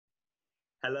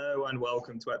Hello and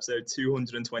welcome to episode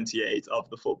 228 of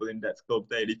the Football Index Club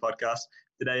Daily Podcast.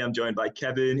 Today I'm joined by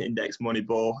Kevin, Index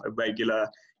Moneyball, a regular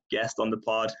guest on the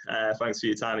pod. Thanks for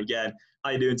your time again. How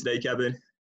are you doing today, Kevin?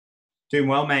 Doing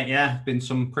well, mate. Yeah, been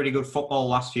some pretty good football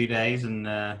last few days, and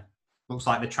looks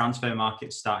like the transfer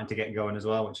market's starting to get going as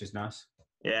well, which is nice.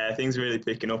 Yeah, things are really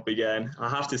picking up again. I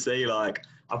have to say,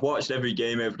 I've watched every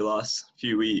game over the last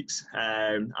few weeks,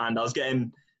 and I was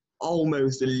getting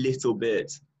almost a little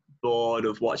bit bored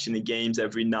of watching the games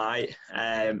every night.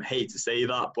 Hate to say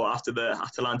that, but after the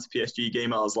Atalanta PSG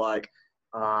game, I was like,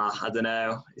 I don't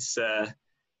know. It's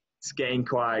getting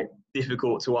quite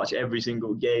difficult to watch every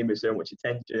single game with so much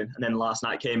attention. And then last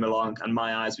night came along, and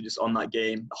my eyes were just on that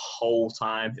game the whole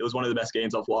time. It was one of the best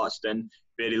games I've watched, and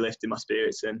really lifted my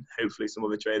spirits, and hopefully some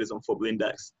other traders on Football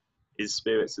Index his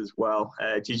spirits as well.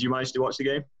 Did you manage to watch the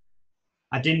game?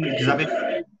 I didn't, because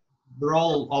we're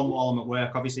all on while I'm at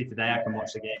work. Obviously today I can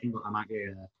watch the game, but I might be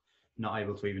not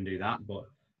able to even do that. But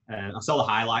I saw the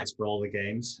highlights for all the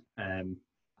games.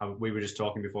 We were just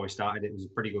talking before we started. It was a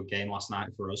pretty good game last night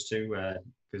for us too,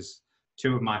 because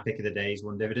two of my pick of the days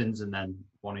won dividends, and then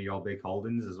one of your big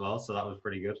holdings as well. So that was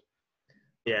pretty good.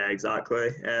 Yeah, exactly.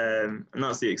 And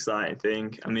that's the exciting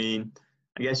thing. I mean,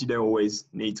 I guess you don't always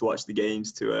need to watch the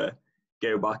games to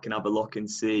go back and have a look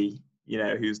and see,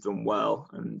 who's done well.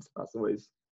 And that's always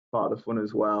part of the fun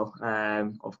as well,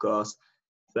 of course.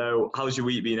 So how's your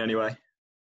week been anyway?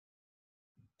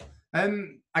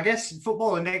 I guess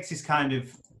Football Index is kind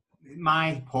of,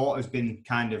 my port has been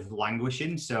kind of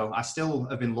languishing. So I still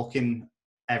have been looking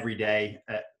every day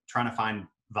at trying to find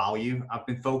value. I've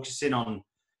been focusing on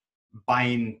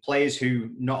buying players who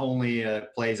not only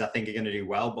players I think are going to do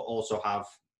well, but also have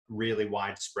really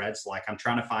wide spreads. Like I'm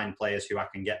trying to find players who I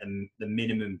can get the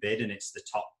minimum bid, and it's the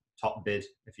top bid,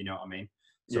 if you know what I mean.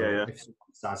 So if someone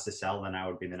decides to sell, then I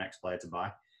would be the next player to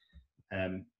buy.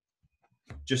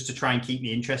 Just to try and keep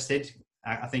me interested.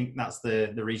 I think that's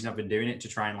the reason I've been doing it, to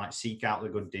try and seek out the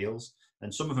good deals.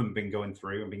 And some of them have been going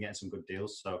through and been getting some good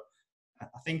deals. So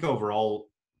I think overall,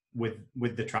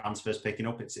 with the transfers picking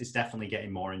up, it's definitely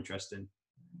getting more interesting.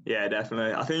 Yeah,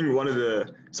 definitely. I think one of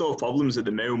the sort of problems at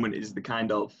the moment is the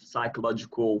kind of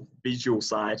psychological visual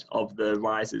side of the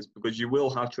rises, because you will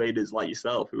have traders like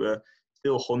yourself who are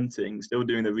still hunting, still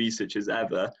doing the research as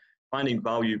ever, finding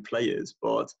value players,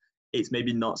 but it's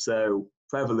maybe not so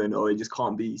prevalent, or it just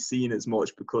can't be seen as much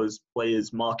because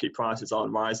players' market prices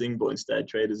aren't rising, but instead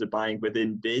traders are buying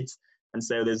within bids. And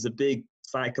so there's a big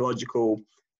psychological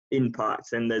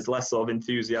impact, and there's less of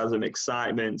enthusiasm,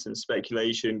 excitement and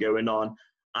speculation going on,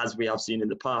 as we have seen in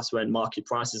the past when market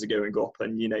prices are going up.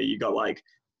 And you got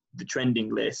the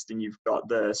trending list, and you've got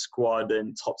the squad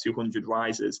and top 200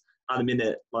 risers. At the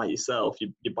minute, like yourself,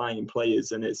 you're buying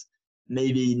players, and it's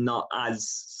maybe not as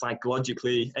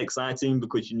psychologically exciting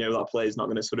because that player is not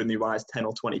going to suddenly rise 10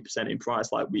 or 20% in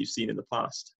price like we've seen in the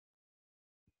past.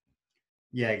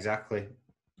 Yeah, exactly.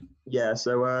 Yeah,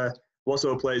 so what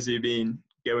sort of players have you been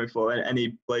going for?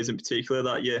 Any players in particular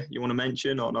that you want to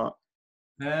mention or not?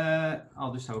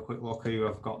 I'll just have a quick look who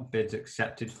I've got bids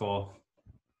accepted for.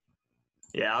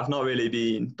 Yeah, I've not really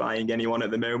been buying anyone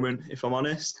at the moment, if I'm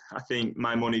honest. I think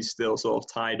my money's still sort of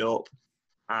tied up,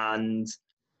 and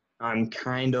I'm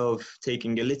kind of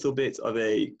taking a little bit of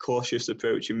a cautious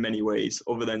approach in many ways,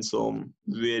 other than some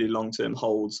really long-term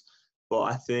holds. But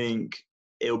I think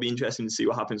it'll be interesting to see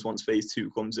what happens once phase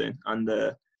 2 comes in and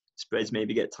the spreads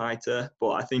maybe get tighter.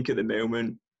 But I think at the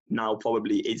moment, now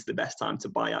probably is the best time to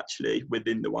buy actually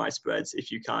within the wide spreads.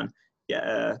 If you can get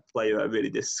a player at a really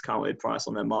discounted price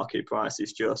on their market price,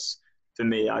 it's just, for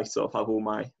me, I sort of have all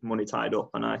my money tied up,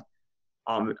 and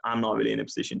I'm not really in a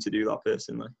position to do that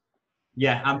personally.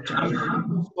 Yeah,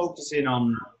 I'm focusing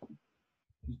on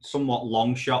somewhat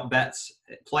long shot bets.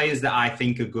 Players that I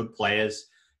think are good players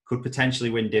could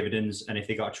potentially win dividends, and if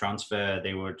they got a transfer,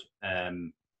 they would,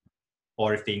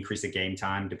 or if they increase the game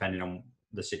time, depending on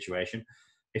the situation.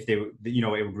 If they,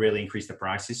 it would really increase the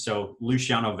prices. So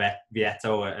Luciano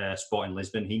Vietto at Sporting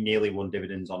Lisbon, he nearly won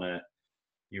dividends on a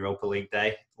Europa League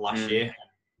day last year.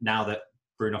 Now that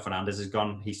Bruno Fernandes has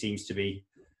gone, he seems to be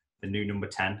the new number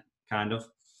 10, kind of.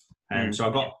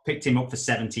 So I picked him up for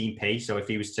 17p. So if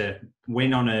he was to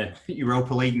win on a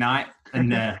Europa League night,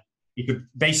 and he could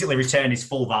basically return his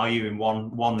full value in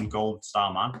one gold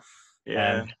star man.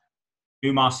 Yeah.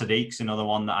 Umar Sadiq's another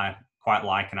one that I quite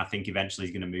like, and I think eventually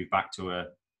he's going to move back to a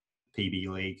PB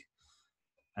league.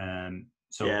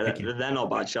 They're not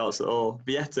bad shouts at all.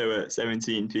 Vietto at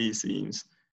 17p seems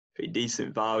pretty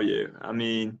decent value. I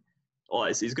mean,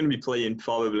 he's going to be playing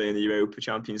probably in the Europa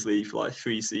Champions League for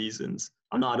 3 seasons.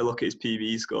 I've not had a look at his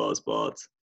PB scores, but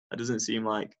That doesn't seem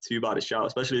like too bad a shout,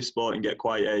 especially if Sporting get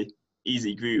quite a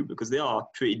easy group, because they are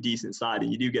pretty decent side,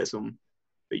 and you do get some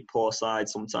pretty poor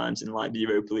sides sometimes in like the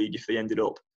Europa League if they ended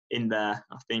up in there.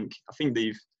 I think have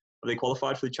they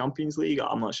qualified for the Champions League?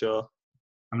 I'm not sure.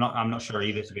 I'm not sure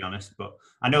either, to be honest, but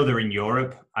I know they're in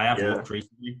Europe. I have looked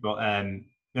recently, but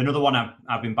another one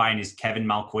I've been buying is Kevin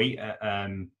Malcuit at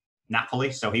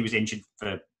Napoli. So he was injured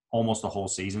for almost the whole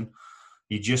season.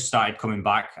 He just started coming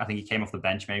back. I think he came off the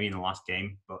bench maybe in the last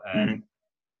game, but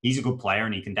he's a good player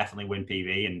and he can definitely win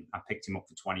PV. And I picked him up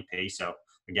for 20p. So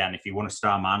again, if you want a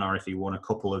star man or if you want a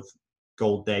couple of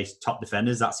gold day top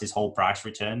defenders, that's his whole price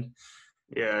returned.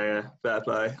 Yeah, fair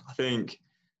play. I think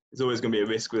there's always going to be a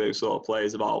risk with those sort of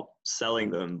players about selling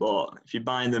them, but if you're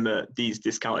buying them at these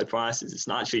discounted prices, it's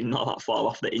actually not that far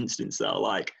off the instant sell.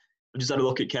 Like, I just had a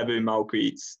look at Kevin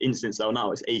Malcuit's instant sell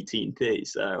now, it's 18p,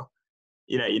 so,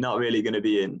 you're not really going to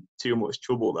be in too much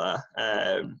trouble there.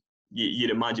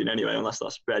 You'd imagine anyway, unless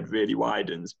that spread really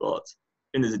widens, but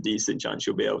I think there's a decent chance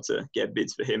you'll be able to get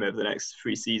bids for him over the next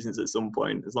 3 seasons at some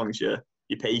point, as long as you're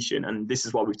patient. And this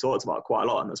is what we've talked about quite a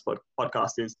lot on this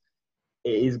podcast is,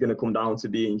 it is going to come down to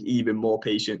being even more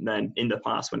patient than in the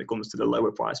past when it comes to the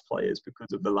lower price players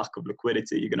because of the lack of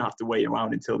liquidity. You're going to have to wait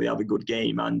around until they have a good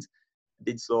game. And I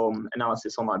did some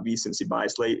analysis on like recency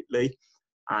bias lately.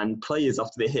 And players,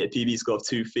 after they hit a PB score of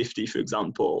 250, for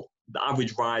example, the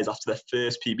average rise after their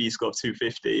first PB score of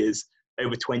 250 is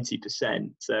over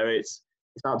 20%. So it's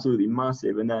absolutely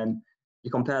massive. And then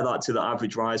you compare that to the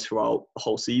average rise throughout the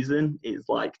whole season, it's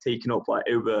like taking up like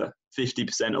over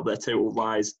 50% of their total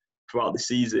rise throughout the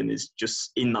season is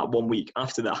just in that 1 week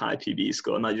after their high PB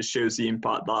score. And that just shows the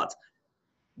impact that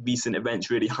recent events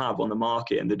really have on the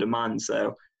market and the demand.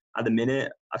 So at the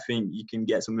minute, I think you can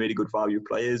get some really good value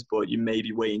players, but you may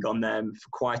be waiting on them for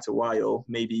quite a while,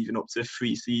 maybe even up to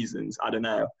 3 seasons. I don't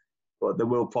know. But there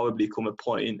will probably come a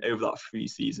point over that 3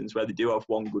 seasons where they do have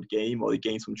one good game or they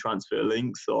gain some transfer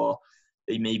links or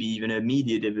they maybe even earn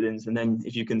media dividends. And then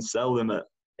if you can sell them at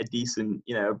a decent,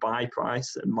 buy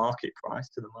price and market price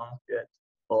to the market,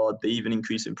 or they even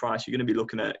increase in price, you're going to be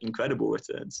looking at incredible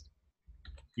returns.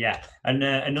 Yeah, and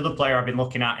another player I've been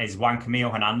looking at is Juan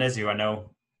Camilo Hernandez, who I know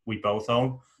we both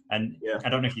own. And I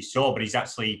don't know if you saw, but he's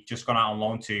actually just gone out on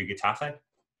loan to Getafe.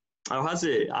 Oh, has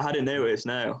it? I hadn't noticed,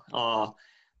 no. Oh,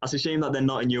 that's a shame that they're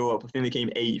not in Europe. I think they came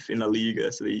 8th in La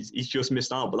Liga, so he's just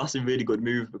missed out. But that's a really good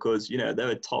move because, they're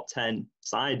a top 10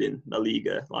 side in La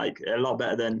Liga. Like,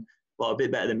 a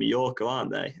bit better than Mallorca,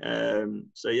 aren't they?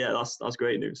 So, yeah, that's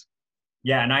great news.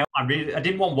 Yeah, and I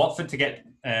didn't want Watford to get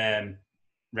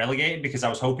relegated because I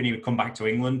was hoping he would come back to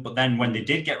England. But then when they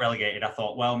did get relegated, I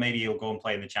thought, well, maybe he'll go and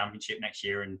play in the Championship next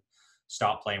year and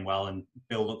start playing well and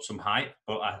build up some hype.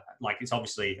 But it's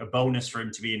obviously a bonus for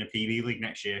him to be in a PB league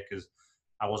next year because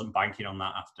I wasn't banking on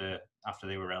that after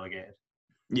they were relegated.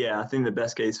 Yeah, I think the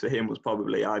best case for him was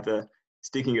probably either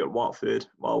sticking at Watford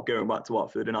while going back to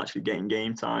Watford and actually getting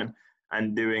game time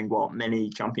and doing what many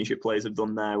Championship players have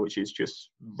done there, which is just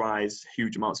rise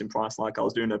huge amounts in price. Like I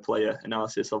was doing a player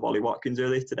analysis of Ollie Watkins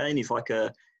earlier today, and he's like a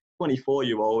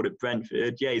 24-year-old at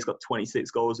Brentford. Yeah, he's got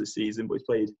 26 goals this season, but he's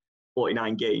played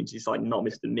 49 games. He's like not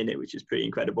missed a minute, which is pretty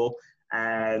incredible.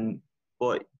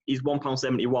 But he's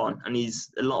 £1.71, and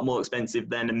he's a lot more expensive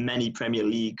than many Premier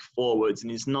League forwards,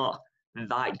 and he's not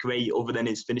that great other than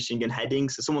his finishing and heading.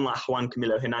 So someone like Juan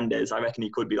Camilo Hernandez, I reckon he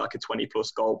could be like a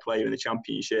 20-plus goal player in the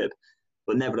Championship.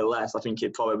 But nevertheless, I think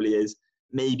it probably is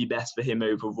maybe best for him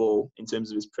overall in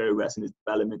terms of his progress and his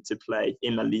development to play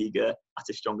in La Liga at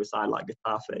a stronger side like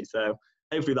Getafe. So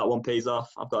hopefully that one pays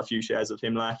off. I've got a few shares of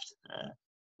him left.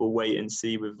 We'll wait and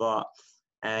see with that.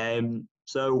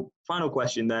 So final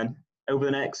question then. Over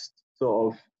the next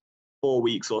sort of 4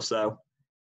 weeks or so,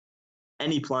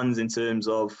 any plans in terms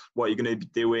of what you're going to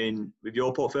be doing with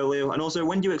your portfolio? And also,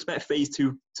 when do you expect phase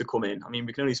 2 to come in? I mean,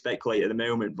 we can only speculate at the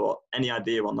moment, but any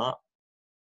idea on that?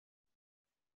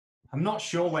 I'm not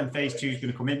sure when phase 2 is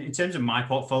going to come in. In terms of my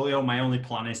portfolio, my only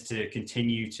plan is to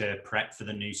continue to prep for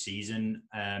the new season.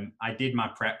 I did my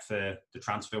prep for the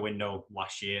transfer window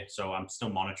last year, so I'm still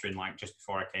monitoring. Like just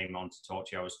before I came on to talk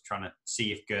to you, I was trying to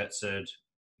see if Götze had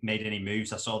made any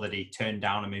moves. I saw that he turned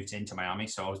down and moved to Inter Miami,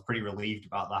 so I was pretty relieved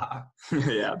about that.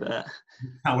 Yeah, I bet.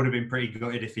 I would have been pretty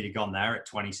gutted if he'd have gone there at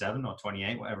 27 or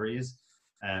 28, whatever he is.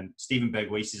 Steven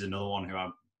Berghuis is another one who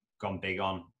I've gone big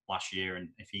on last year, and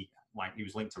if he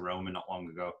was linked to Roma not long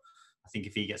ago. I think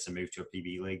if he gets a move to a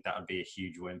PB league, that would be a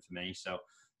huge win for me. So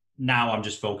now I'm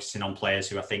just focusing on players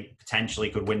who I think potentially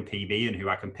could win PB and who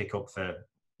I can pick up for,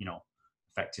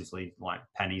 effectively like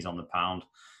pennies on the pound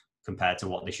compared to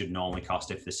what they should normally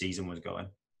cost if the season was going.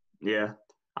 Yeah.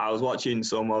 I was watching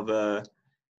some of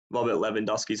Robert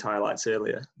Lewandowski's highlights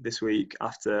earlier this week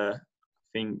after, I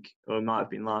think, or it might have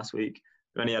been last week,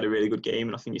 when he had a really good game,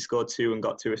 and I think he scored 2 and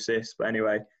got 2 assists. But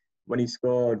anyway, when he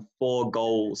scored 4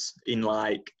 goals in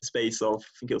like the space of,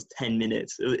 I think it was 10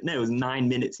 minutes. No, it was 9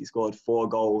 minutes. He scored 4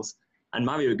 goals. And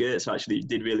Mario Götze actually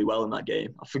did really well in that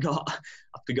game. I forgot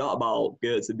about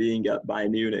Götze being at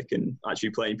Bayern Munich and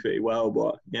actually playing pretty well.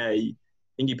 But yeah, I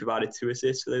think he provided 2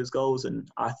 assists for those goals. And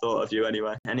I thought of you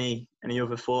anyway. Any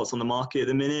other thoughts on the market at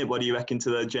the minute? What do you reckon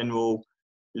to the general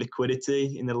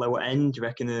liquidity in the lower end? Do you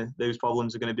reckon those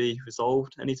problems are going to be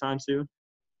resolved anytime soon?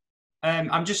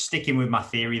 I'm just sticking with my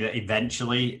theory that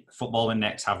eventually Football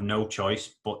Index have no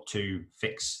choice but to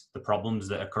fix the problems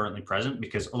that are currently present,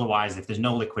 because otherwise, if there's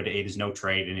no liquidity, there's no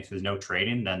trade. And if there's no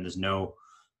trading, then there's no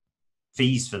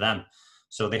fees for them.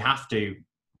 So they have to,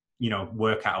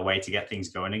 work out a way to get things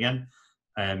going again.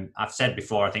 I've said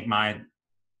before, I think my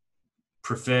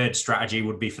preferred strategy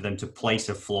would be for them to place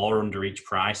a floor under each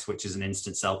price, which is an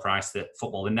instant sell price that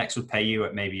Football Index would pay you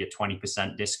at maybe a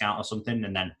 20% discount or something.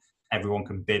 And then everyone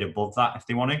can bid above that if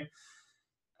they want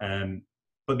to.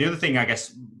 But the other thing, I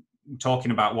guess,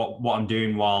 talking about what I'm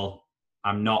doing while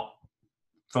I'm not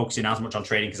focusing as much on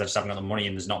trading because I just haven't got the money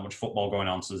and there's not much football going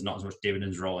on, so there's not as much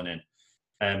dividends rolling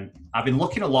in. I've been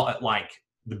looking a lot at like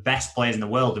the best players in the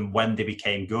world and when they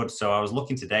became good. So I was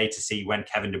looking today to see when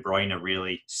Kevin De Bruyne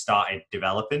really started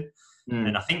developing.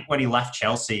 And I think when he left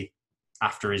Chelsea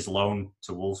after his loan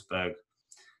to Wolfsburg,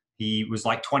 he was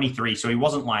like 23. So he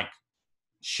wasn't like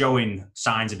showing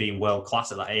signs of being world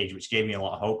class at that age, which gave me a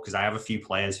lot of hope because I have a few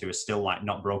players who are still like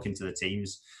not broke into the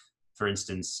teams. For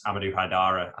instance, Amadou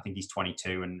Haidara, I think he's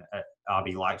 22 and at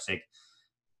RB Leipzig,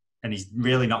 and he's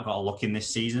really not got a look in this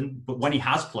season. But when he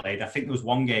has played, I think there was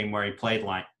one game where he played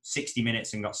like 60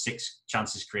 minutes and got 6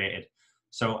 chances created.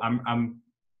 So I'm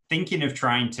thinking of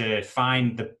trying to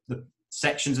find the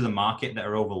sections of the market that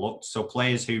are overlooked. So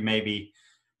players who maybe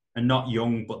are not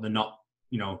young, but they're not,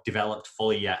 developed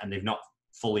fully yet, and they've not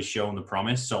fully shown the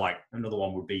promise. So like another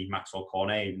one would be Maxwell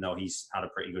Cornet, even though he's had a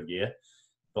pretty good year,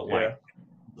 but like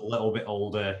a little bit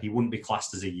older, he wouldn't be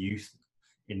classed as a youth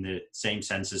in the same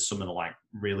sense as some of the like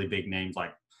really big names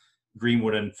like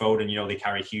Greenwood and Foden. They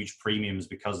carry huge premiums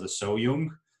because they're so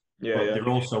young, they're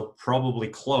also probably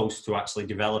close to actually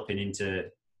developing into,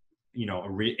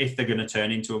 if they're going to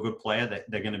turn into a good player, that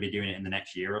they're going to be doing it in the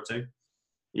next year or 2.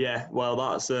 Yeah, well,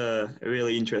 that's a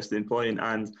really interesting point.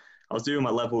 And I was doing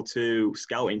my level 2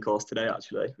 scouting course today,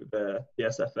 actually, with the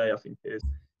SFA, I think it is.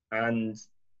 And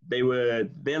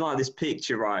they're like this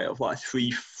picture, right, of like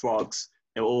 3 frogs.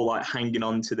 They're all like hanging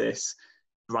on to this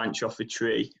branch off a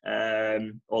tree,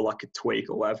 or like a twig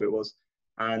or whatever it was.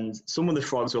 And some of the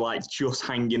frogs were like just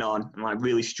hanging on and like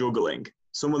really struggling.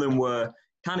 Some of them were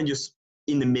kind of just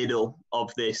in the middle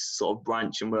of this sort of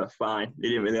branch and were fine. They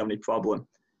didn't really have any problem.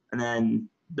 And then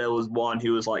there was one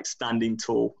who was like standing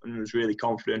tall and was really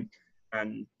confident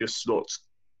and just looked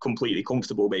completely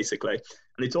comfortable, basically. And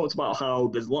they talked about how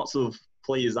there's lots of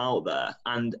players out there,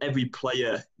 and every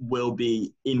player will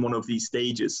be in one of these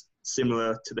stages,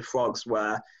 similar to the frogs,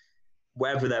 where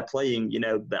wherever they're playing,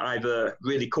 they're either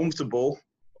really comfortable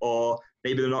or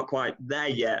maybe they're not quite there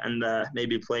yet and they're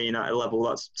maybe playing at a level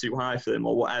that's too high for them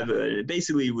or whatever. And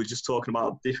basically, we're just talking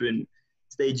about different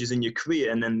stages in your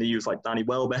career. And then they use like Danny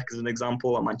Welbeck as an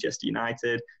example at Manchester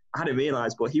United. I hadn't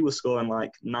realised, but he was scoring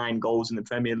like 9 goals in the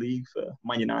Premier League for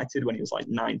Man United when he was like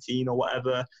 19 or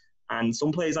whatever. And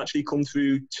some players actually come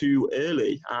through too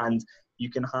early, and you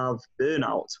can have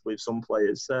burnout with some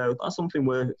players. So that's something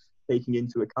we're taking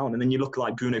into account. And then you look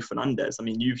like Bruno Fernandes. I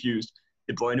mean, you've used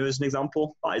De Bruyne as an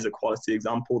example. That is a quality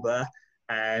example there.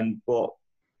 But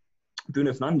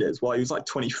Bruno Fernandes, well, he was like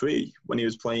 23 when he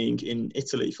was playing in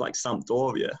Italy for like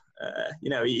Sampdoria.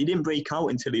 He didn't break out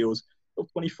until he was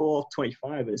 24,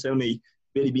 25. And it's only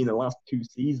really been the last 2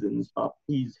 seasons that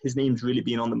his name's really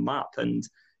been on the map. And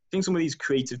I think some of these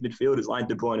creative midfielders like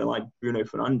De Bruyne, like Bruno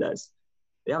Fernandes,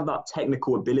 they have that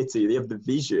technical ability, they have the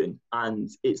vision, and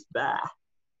it's there.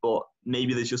 But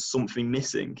maybe there's just something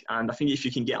missing. And I think if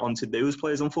you can get onto those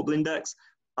players on Football Index,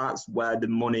 that's where the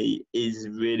money is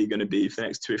really going to be for the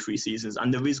next 2 or 3 seasons.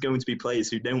 And there is going to be players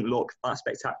who don't look that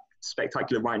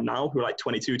spectacular right now, who are like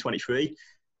 22, 23,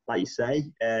 like you say,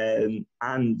 and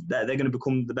they're going to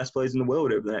become the best players in the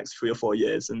world over the next 3 or 4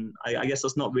 years. And I guess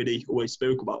that's not really always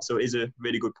spoke about. So it is a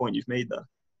really good point you've made there.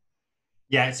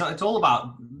 Yeah, so it's all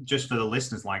about, just for the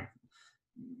listeners, like,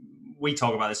 we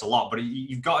talk about this a lot, but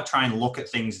you've got to try and look at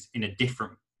things in a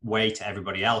different way to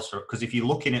everybody else. Because if you're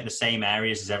looking at the same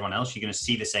areas as everyone else, you're going to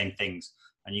see the same things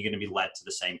and you're going to be led to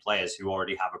the same players who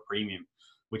already have a premium,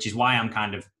 which is why I'm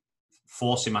kind of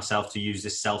forcing myself to use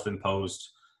this self-imposed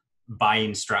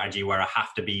buying strategy where I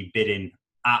have to be bidding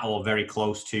at or very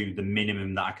close to the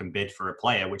minimum that I can bid for a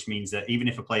player, which means that even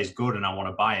if a player is good and I want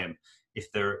to buy him,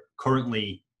 if they're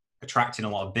currently attracting a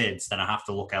lot of bids, then I have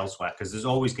to look elsewhere, because there's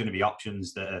always going to be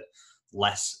options that are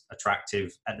less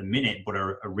attractive at the minute, but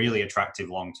are really attractive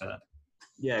long term.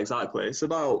 Yeah, exactly. It's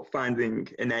about finding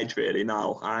an edge really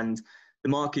now, and the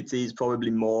market is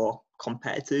probably more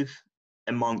competitive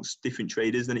amongst different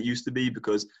traders than it used to be,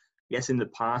 because I guess in the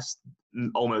past,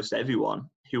 almost everyone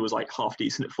who was like half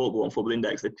decent at football on Football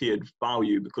Index appeared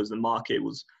value because the market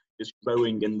was just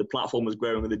growing and the platform was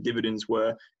growing and the dividends were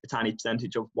a tiny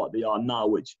percentage of what they are now,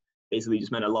 which basically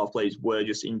just meant a lot of players were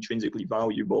just intrinsically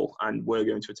valuable and were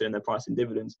going to return their price in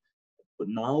dividends. But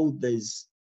now there's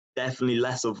definitely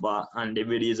less of that, and it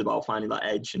really is about finding that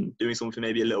edge and doing something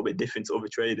maybe a little bit different to other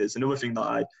traders. Another thing that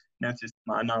I noticed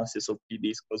in my analysis of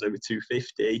PB scores over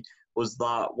 250 was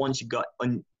that once you got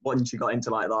into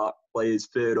like that player's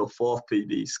third or fourth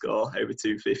PB score over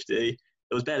 250, there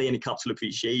was barely any capital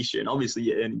appreciation. Obviously,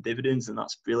 you're earning dividends, and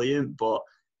that's brilliant, but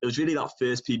it was really that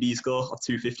first PB score of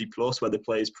 250 plus where the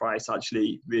player's price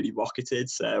actually really rocketed.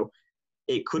 So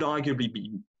it could arguably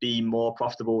be more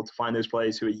profitable to find those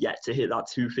players who are yet to hit that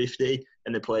 250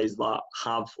 and the players that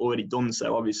have already done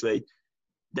so. Obviously,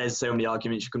 there's so many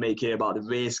arguments you can make here about the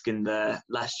risk and the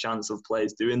less chance of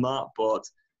players doing that, but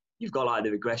you've got like the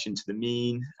regression to the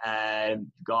mean, and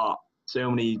you've got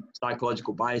so many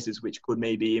psychological biases which could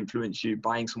maybe influence you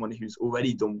buying someone who's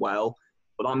already done well,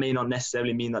 but that may not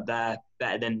necessarily mean that they're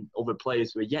better than other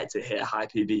players who are yet to hit a high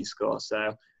PB score. So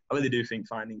I really do think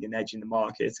finding an edge in the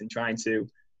market and trying to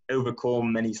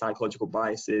overcome many psychological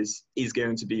biases is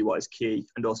going to be what is key,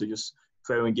 and also just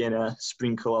throwing in a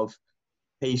sprinkle of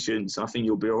patience. I think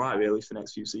you'll be all right really for the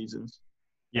next few seasons.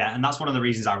 Yeah, and that's one of the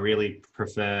reasons I really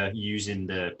prefer using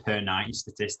the per 90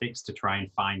 statistics to try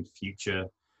and find future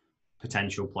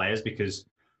potential players, because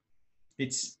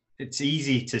it's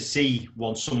easy to see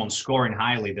once someone's scoring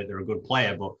highly that they're a good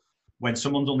player, but when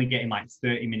someone's only getting like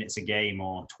 30 minutes a game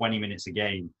or 20 minutes a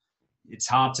game, it's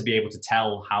hard to be able to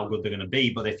tell how good they're going to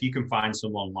be. But if you can find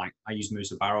someone like, I use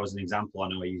Musa Barrow as an example, I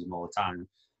know I use him all the time,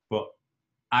 but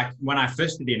when I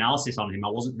first did the analysis on him, I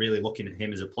wasn't really looking at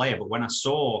him as a player, but when I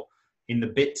saw in the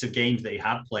bits of games that he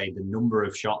had played, the number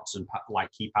of shots and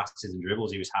like key passes and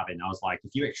dribbles he was having, I was like,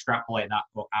 if you extrapolate that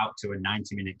out to a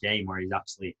 90-minute game where he's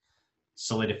actually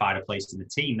solidified a place in the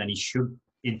team, then he should,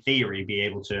 in theory, be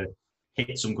able to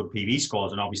hit some good PB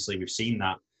scores. And obviously, we've seen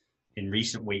that in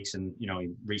recent weeks and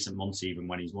in recent months, even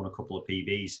when he's won a couple of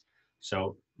PBs.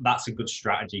 So that's a good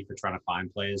strategy for trying to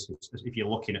find players if you're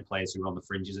looking at players who are on the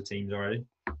fringes of teams already.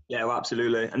 Yeah, well,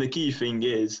 absolutely. And the key thing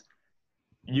is,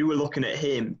 you were looking at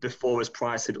him before his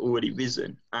price had already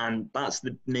risen. And that's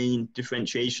the main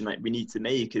differentiation that we need to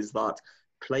make, is that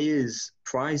players'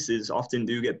 prices often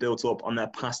do get built up on their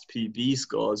past PB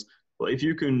scores. But if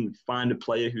you can find a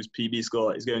player whose PB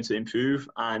score is going to improve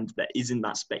and there isn't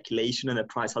that speculation and the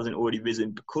price hasn't already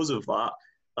risen because of that,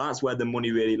 that's where the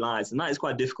money really lies. And that is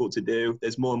quite difficult to do.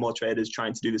 There's more and more traders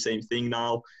trying to do the same thing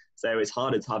now. So it's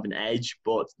harder to have an edge,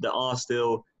 but there are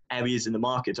still areas in the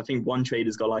market. I think one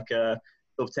trader's got like a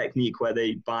sort of technique where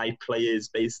they buy players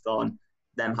based on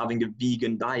them having a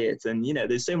vegan diet. And,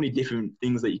 there's so many different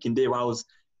things that you can do. I was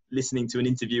listening to an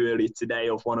interview earlier today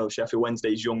of one of Sheffield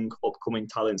Wednesday's young upcoming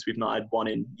talents. We've not had one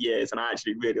in years. And I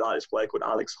actually really like this player called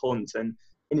Alex Hunt. And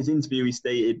in his interview, he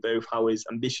stated both how his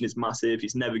ambition is massive.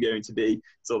 He's never going to be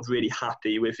sort of really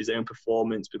happy with his own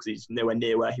performance because he's nowhere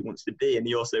near where he wants to be. And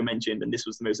he also mentioned, and this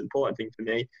was the most important thing for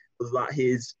me, was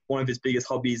that one of his biggest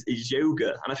hobbies is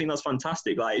yoga. And I think that's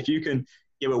fantastic. Like, if you can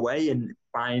go away and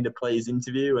find a player's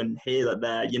interview and hear that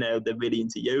they're really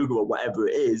into yoga or whatever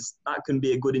it is, that can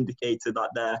be a good indicator that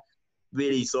they're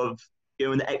really sort of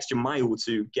going the extra mile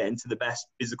to get into the best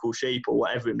physical shape or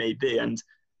whatever it may be. And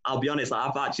I'll be honest,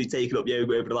 I've actually taken up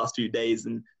yoga over the last few days,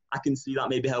 and I can see that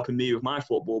maybe helping me with my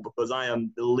football because I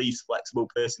am the least flexible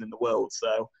person in the world.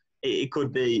 So it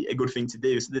could be a good thing to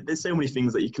do. So there's so many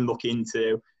things that you can look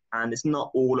into, and it's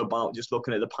not all about just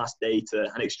looking at the past data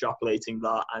and extrapolating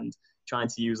that and trying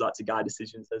to use that to guide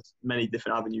decisions. There's many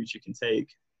different avenues you can take.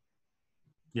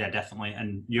 Yeah, definitely.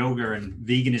 And yoga and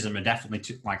veganism are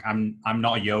definitely I'm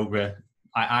not a yoga.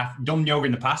 I've done yoga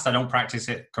in the past. I don't practice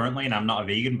it currently, and I'm not a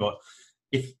vegan. But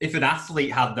if an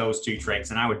athlete had those two traits,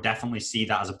 then I would definitely see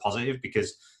that as a positive,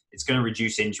 because it's going to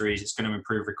reduce injuries. It's going to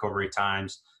improve recovery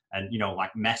times. And,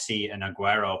 like Messi and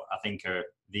Aguero, I think, are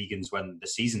vegans when the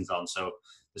season's on. So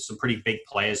there's some pretty big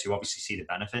players who obviously see the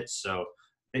benefits. So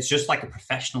it's just like a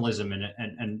professionalism,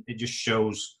 and it just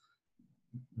shows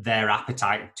their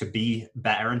appetite to be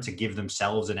better and to give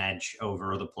themselves an edge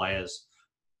over other players.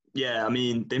 Yeah, I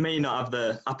mean, they may not have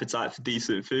the appetite for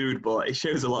decent food, but it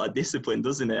shows a lot of discipline,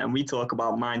 doesn't it? And we talk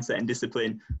about mindset and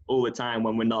discipline all the time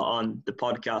when we're not on the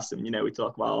podcast, and we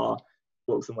talk about our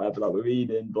books and whatever that we're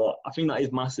reading. But I think that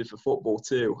is massive for football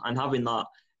too, and having that,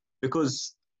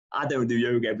 because I don't do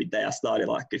yoga every day. I started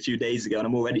like a few days ago, and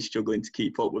I'm already struggling to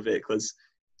keep up with it because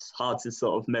it's hard to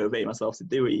sort of motivate myself to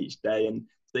do it each day. And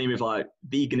same with like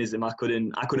veganism, I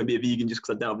couldn't be a vegan just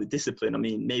because I don't have the discipline. I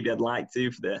mean, maybe I'd like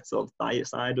to for the sort of diet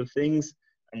side of things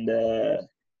and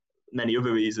many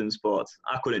other reasons, but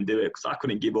I couldn't do it because I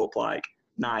couldn't give up like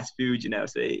nice food,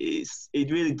 So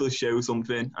it really does show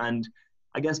something, and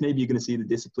I guess maybe you're going to see the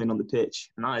discipline on the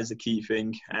pitch, and that is a key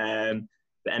thing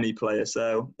for any player.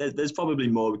 So there's probably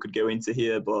more we could go into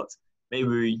here, but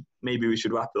maybe we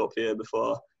should wrap it up here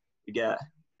before we get.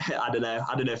 I don't know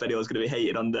if anyone's going to be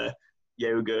hating on the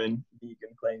yoga and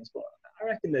vegan claims, but I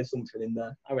reckon there's something in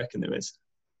there. I reckon there is.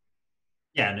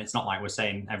 Yeah, and it's not like we're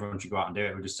saying everyone should go out and do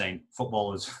it. We're just saying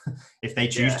footballers, if they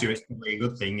choose to, it's probably a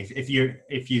good thing. If you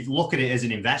look at it as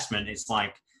an investment, it's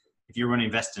like if you want to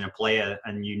invest in a player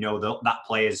and that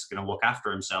player is going to look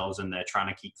after themselves and they're trying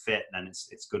to keep fit, then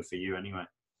it's good for you anyway.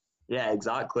 Yeah,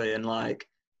 exactly. And like,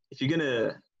 if you're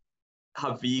gonna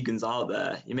have vegans out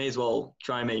there, you may as well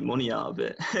try and make money out of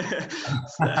it.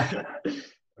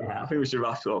 I think we should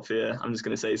wrap it up here. I'm just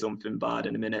going to say something bad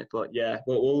in a minute, but yeah,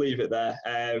 we'll leave it there.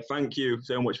 Thank you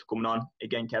so much for coming on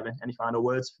again, Kevin. Any final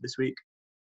words for this week?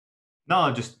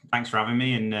 No, just thanks for having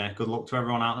me, and good luck to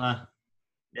everyone out there.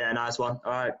 Yeah, nice one.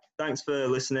 All right, thanks for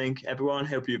listening, everyone.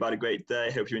 Hope you've had a great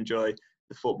day. Hope you enjoy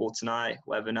the football tonight,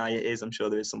 whatever night it is. I'm sure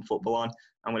there is some football on.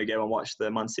 I'm going to go and watch the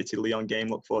Man City Lyon game.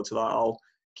 Look forward to that. I'll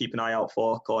keep an eye out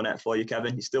for Cornet for you,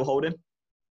 Kevin. You still holding?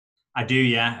 I do,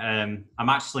 yeah.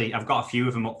 I've got a few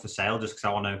of them up for sale just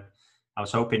because I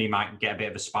was hoping he might get a bit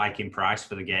of a spike in price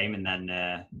for the game, and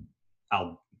then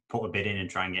I'll put a bid in and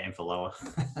try and get him for lower.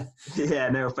 Yeah,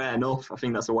 no, fair enough. I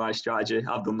think that's a wise strategy.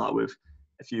 I've done that with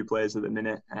a few players at the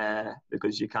minute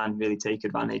because you can really take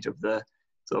advantage of the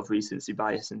sort of recency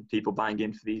bias and people buying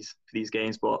in for these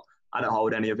games. But I don't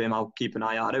hold any of them. I'll keep an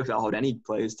eye out. I don't think I'll hold any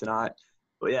players tonight.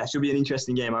 But yeah, it should be an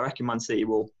interesting game. I reckon Man City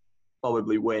will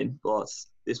probably win, but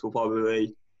this will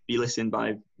probably be listened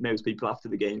by most people after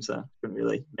the game, so I couldn't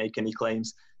really make any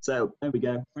claims. So there we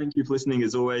go. Thank you for listening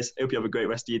as always. Hope you have a great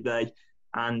rest of your day,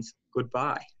 and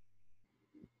goodbye.